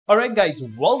Alright guys,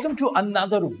 welcome to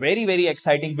another very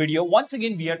exciting video. Once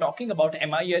again, we are talking about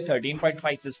MIUI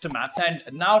 13.5 system apps, and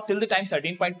now till the time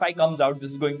 13.5 comes out,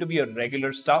 this is going to be a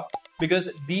regular stuff because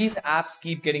these apps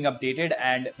keep getting updated,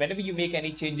 and whenever you make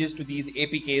any changes to these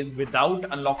APKs without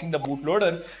unlocking the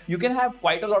bootloader, you can have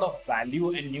quite a lot of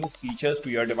value and new features to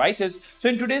your devices. So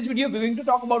in today's video, we're going to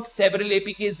talk about several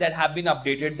APKs that have been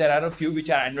updated. There are a few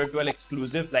which are Android 12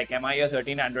 exclusive like MIUI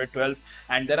 13, Android 12,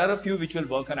 and there are a few which will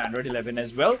work on Android 11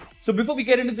 as well. So before we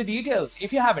get into the details,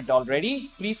 if you haven't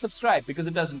already, please subscribe because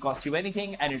it doesn't cost you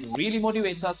anything and it really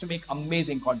motivates us to make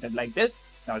amazing content like this.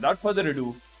 Now without further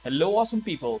ado, hello awesome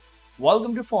people,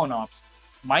 welcome to PhoneOps.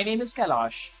 My name is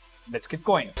Kailash. Let's get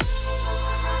going.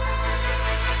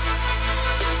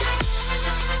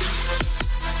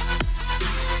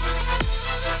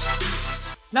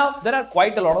 Now, there are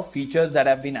quite a lot of features that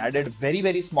have been added,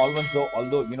 very small ones though,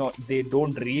 although, they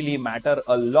don't really matter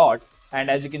a lot. And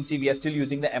as you can see, we are still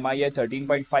using the MIUI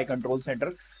 13.5 control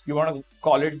center. You want to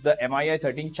call it the MIUI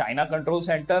 13 China control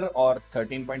center or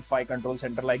 13.5 control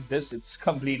center like this. It's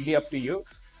completely up to you.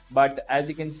 But as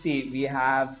you can see, we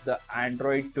have the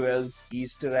Android 12's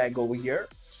Easter egg over here.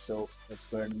 So let's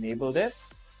go ahead and enable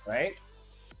this, right?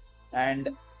 And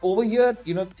over here,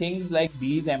 things like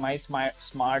these MI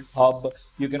Smart Hub,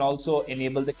 you can also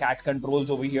enable the cat controls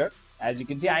over here. As you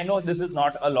can see, I know this is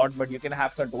not a lot, but you can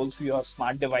have controls to your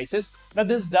smart devices. Now,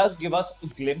 this does give us a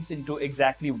glimpse into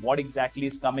exactly what exactly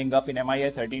is coming up in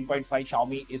MIUI 13.5.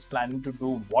 Xiaomi is planning to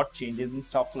do what changes and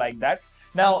stuff like that.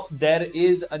 Now, there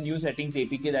is a new settings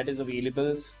APK that is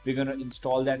available. We're going to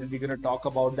install that and we're going to talk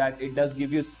about that. It does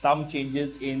give you some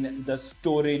changes in the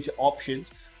storage options,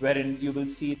 wherein you will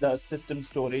see the system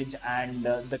storage and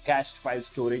the cached file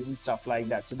storage and stuff like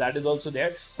that. So that is also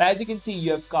there. Now, as you can see,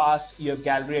 you have cast, you have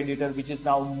gallery editor, which is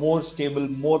now more stable,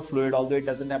 more fluid, although it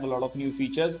doesn't have a lot of new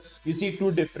features. You see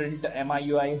two different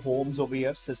MIUI homes over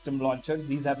here, system launchers.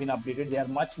 These have been updated. They are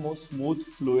much more smooth,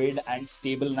 fluid and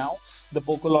stable now. The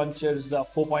Poco launcher's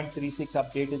 4.36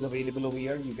 update is available over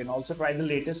here. You can also try the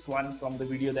latest one from the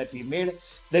video that we made.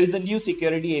 There is a new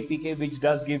security APK which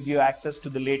does give you access to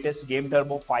the latest Game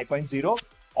Turbo 5.0.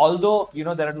 Although,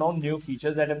 there are no new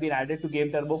features that have been added to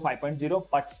Game Turbo 5.0,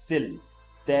 but still,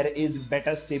 there is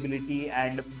better stability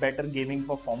and better gaming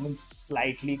performance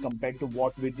slightly compared to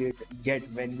what we did get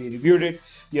when we reviewed it.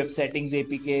 You have settings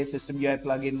APK, system UI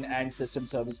plugin, and system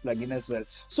service plugin as well.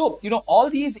 So,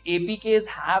 all these APKs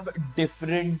have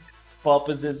different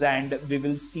purposes, and we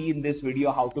will see in this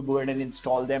video how to go ahead and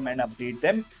install them and update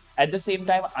them. At the same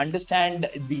time, understand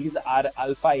these are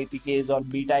alpha APKs or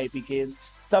beta APKs.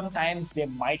 Sometimes they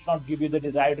might not give you the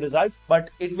desired results,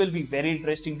 but it will be very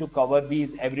interesting to cover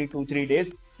these every 2-3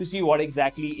 days to see what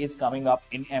exactly is coming up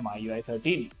in MIUI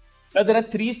 13. Now, there are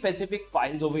three specific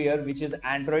files over here, which is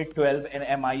Android 12 and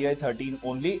MIUI 13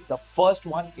 only. The first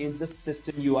one is the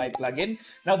system UI plugin.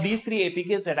 Now, these three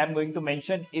APKs that I'm going to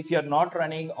mention, if you're not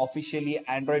running officially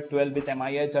Android 12 with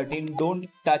MIUI 13, don't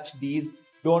touch these.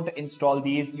 Don't install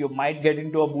these. You might get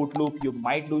into a boot loop. You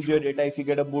might lose your data if you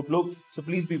get a boot loop. So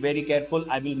please be very careful.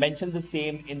 I will mention the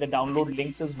same in the download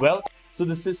links as well. So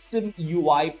the system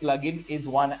UI plugin is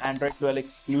one Android 12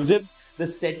 exclusive. The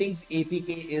settings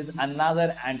APK is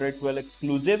another Android 12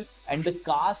 exclusive, and the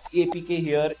cast APK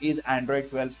here is Android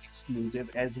 12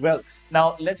 exclusive as well.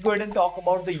 Now let's go ahead and talk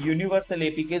about the universal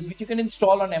APKs, which you can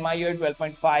install on MIUI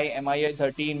 12.5, MIUI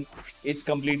 13. It's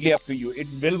completely up to you. It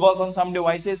will work on some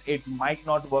devices. It might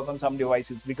not work on some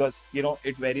devices because,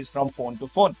 it varies from phone to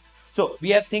phone. So we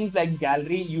have things like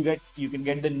gallery. You can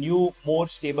get the new, more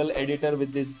stable editor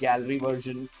with this gallery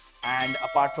version. And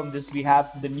apart from this, we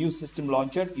have the new system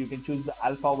launcher. You can choose the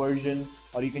alpha version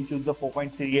or you can choose the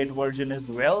 4.38 version as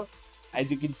well.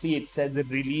 As you can see, it says the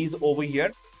release over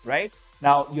here, right?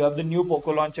 Now you have the new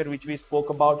Poco launcher, which we spoke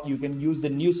about. You can use the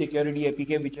new security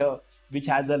APK, which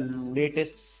has a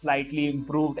latest, slightly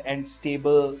improved and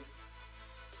stable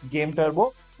Game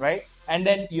Turbo, right? And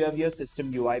then you have your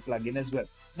system UI plugin as well.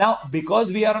 Now,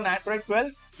 because we are on Android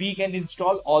 12, we can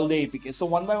install all the APKs. So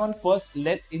one by one, first,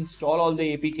 let's install all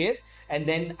the APKs. And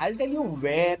then I'll tell you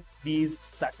where these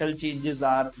subtle changes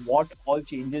are, what all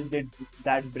changes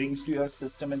that brings to your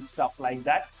system and stuff like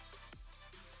that.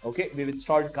 Okay, we've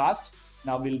installed cast.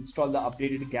 Now we'll install the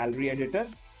updated gallery editor.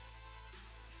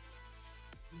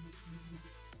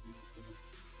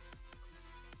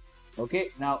 Okay,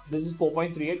 now this is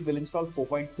 4.38. We'll install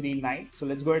 4.39. So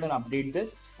let's go ahead and update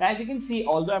this. Now, as you can see,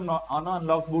 although I'm not on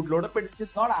unlock bootloader, but it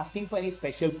is not asking for any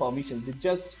special permissions. It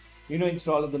just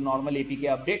install as a normal APK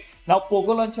update. Now,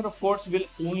 Poco launcher, of course, will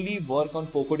only work on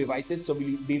Poco devices. So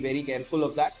we'll be very careful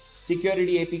of that.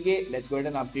 Security APK, let's go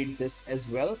ahead and update this as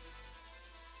well.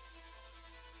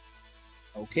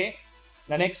 Okay.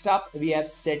 The next up, we have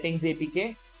settings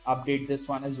APK. Update this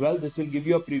one as well. This will give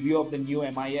you a preview of the new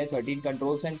MIUI 13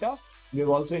 control center. We've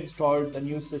also installed the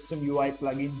new system UI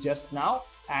plugin just now,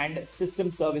 and system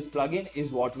service plugin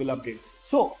is what will update.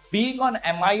 So being on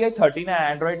MIUI 13 and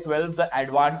Android 12, the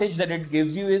advantage that it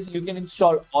gives you is you can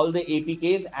install all the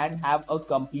APKs and have a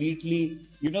completely,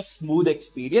 smooth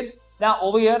experience. Now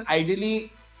over here,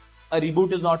 ideally, a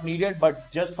reboot is not needed, but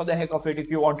just for the heck of it, if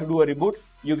you want to do a reboot,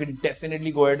 you can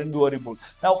definitely go ahead and do a reboot.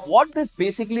 Now, what this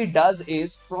basically does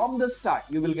is from the start,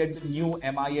 you will get the new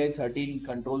MIUI 13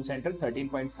 control center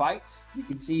 13.5. You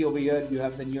can see over here, you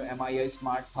have the new MIUI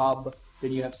smart hub.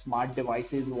 Then you have smart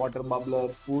devices, water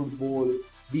bubbler, food bowl.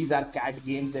 These are cat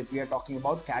games that we are talking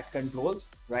about, cat controls,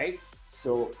 right?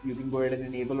 So you can go ahead and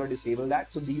enable or disable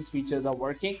that. So these features are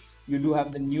working. You do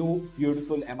have the new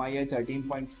beautiful MIUI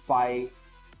 13.5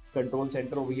 control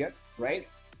center over here, right?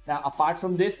 Now, apart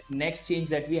from this, next change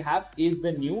that we have is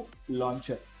the new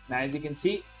launcher. Now, as you can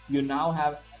see, you now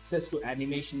have access to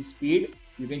animation speed.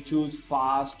 You can choose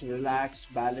fast,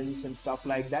 relaxed, balance, and stuff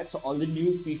like that. So all the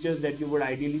new features that you would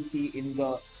ideally see in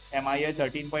the MIUI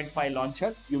 13.5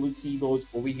 launcher, you will see those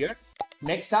over here.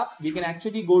 Next up, we can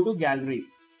actually go to gallery.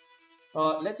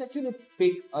 Let's actually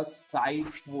pick a sky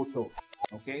photo.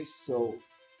 Okay, so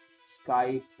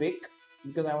sky pick,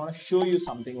 because I want to show you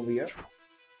something over here.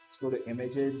 Let's go to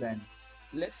images and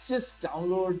let's just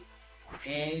download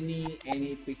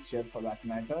any picture for that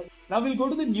matter. Now we'll go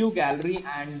to the new gallery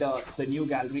and the new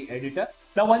gallery editor.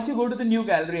 Now once you go to the new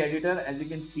gallery editor, as you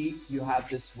can see, you have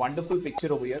this wonderful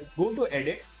picture over here. Go to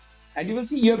edit and you will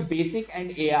see here basic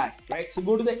and AI, right? So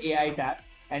go to the AI tab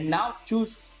and now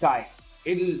choose sky.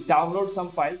 It'll download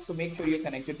some files, so make sure you're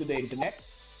connected to the internet.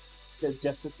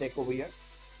 Just a sec over here.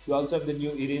 You also have the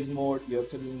new erase mode. You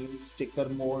also have the new sticker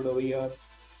mode over here.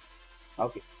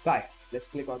 Okay, sky. Let's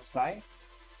click on sky.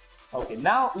 Okay,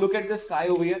 now look at the sky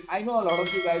over here. I know a lot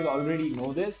of you guys already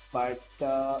know this, but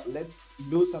let's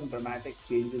do some dramatic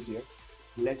changes here.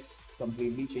 Let's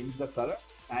completely change the color.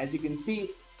 As you can see,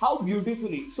 how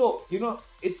beautifully. So,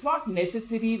 it's not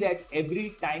necessary that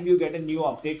every time you get a new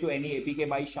update to any APK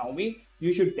by Xiaomi,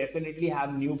 you should definitely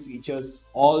have new features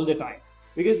all the time.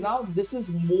 Because now this is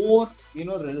more,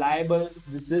 reliable.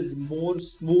 This is more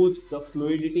smooth. The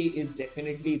fluidity is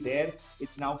definitely there.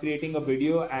 It's now creating a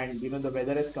video and, the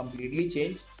weather has completely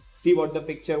changed. See what the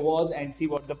picture was and see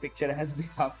what the picture has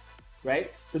become,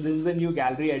 right? So this is the new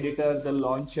gallery editor, the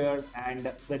launcher, and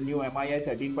the new MIUI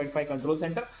 13.5 control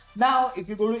center. Now, if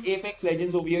you go to Apex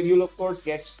Legends over here, you'll of course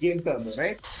get game turbo,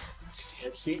 right?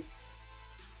 Let's see.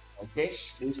 Okay,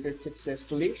 used it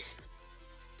successfully.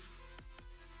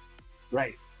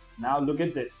 Right, now look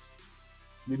at this.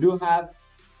 We do have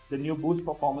the new boost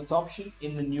performance option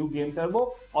in the new game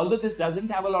turbo. Although this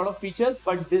doesn't have a lot of features,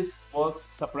 but this works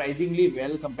surprisingly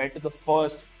well compared to the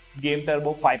first game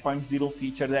turbo 5.0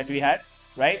 feature that we had,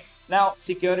 right? Now,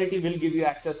 security will give you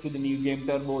access to the new game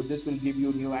turbo. This will give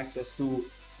you new access to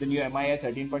the new MIUI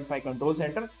 13.5 control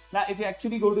center. Now, if you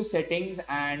actually go to settings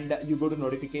and you go to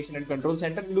notification and control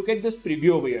center, look at this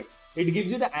preview over here. It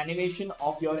gives you the animation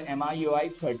of your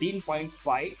MIUI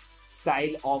 13.5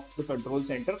 style of the control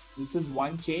center. This is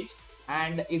one change.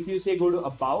 And if you say go to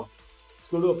about, let's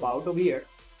go to about over here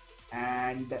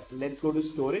and let's go to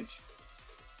storage.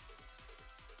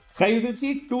 Now you will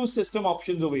see two system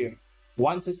options over here.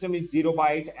 One system is 0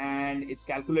 byte and it's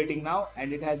calculating now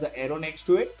and it has an arrow next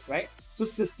to it, right? So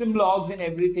system logs and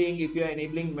everything, if you're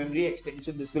enabling memory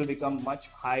extension, this will become much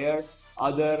higher,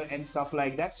 other and stuff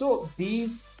like that. So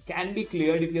these can be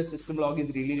cleared if your system log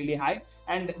is really high,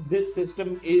 and this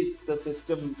system is the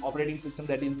system operating system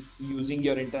that is using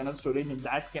your internal storage, and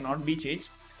that cannot be changed.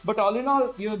 But all in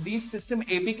all, these system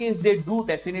APKs, they do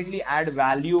definitely add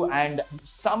value and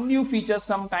some new features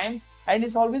sometimes, and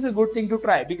it's always a good thing to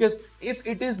try, because if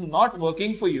it is not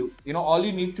working for you, all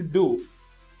you need to do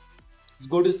is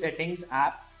go to settings,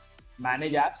 app,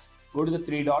 manage apps, go to the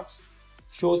three dots,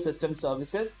 show system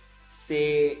services.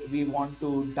 Say we want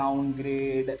to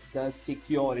downgrade the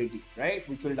security, right?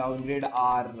 Which will downgrade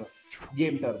our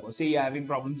game turbo. Say you're having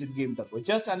problems with game turbo.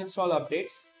 Just uninstall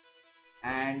updates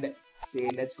and say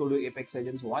let's go to Apex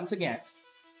Legends once again.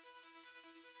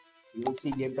 You will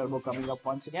see game turbo coming up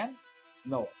once again.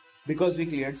 No, because we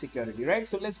cleared security, right?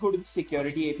 So let's go to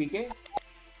security APK.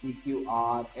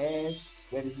 EQRS.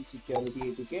 Where is the security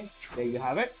APK? There you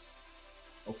have it.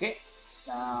 Okay.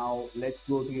 Now let's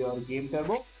go to your game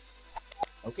turbo.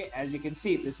 Okay, as you can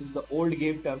see, this is the old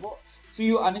game turbo. So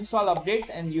you uninstall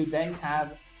updates and you then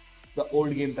have the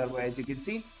old game turbo, as you can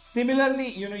see. Similarly,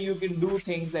 you can do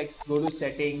things like go to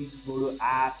settings, go to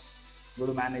apps, go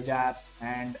to manage apps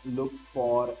and look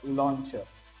for launcher.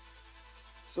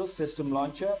 So system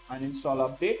launcher, uninstall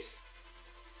updates.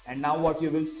 And now what you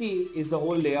will see is the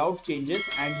whole layout changes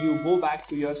and you go back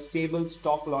to your stable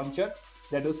stock launcher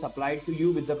that was supplied to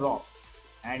you with the ROM.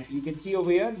 And you can see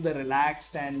over here the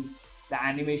relaxed and the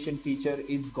animation feature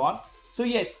is gone. So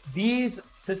yes, these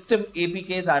system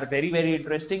APKs are very, very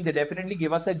interesting. They definitely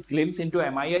give us a glimpse into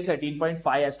MIUI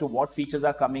 13.5 as to what features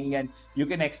are coming, and you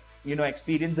can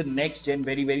experience the next gen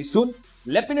very, very soon.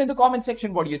 Let me know in the comment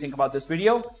section what do you think about this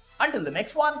video. Until the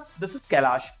next one, this is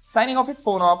Kailash signing off at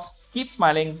PhoneOps. Keep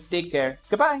smiling. Take care.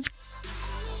 Goodbye.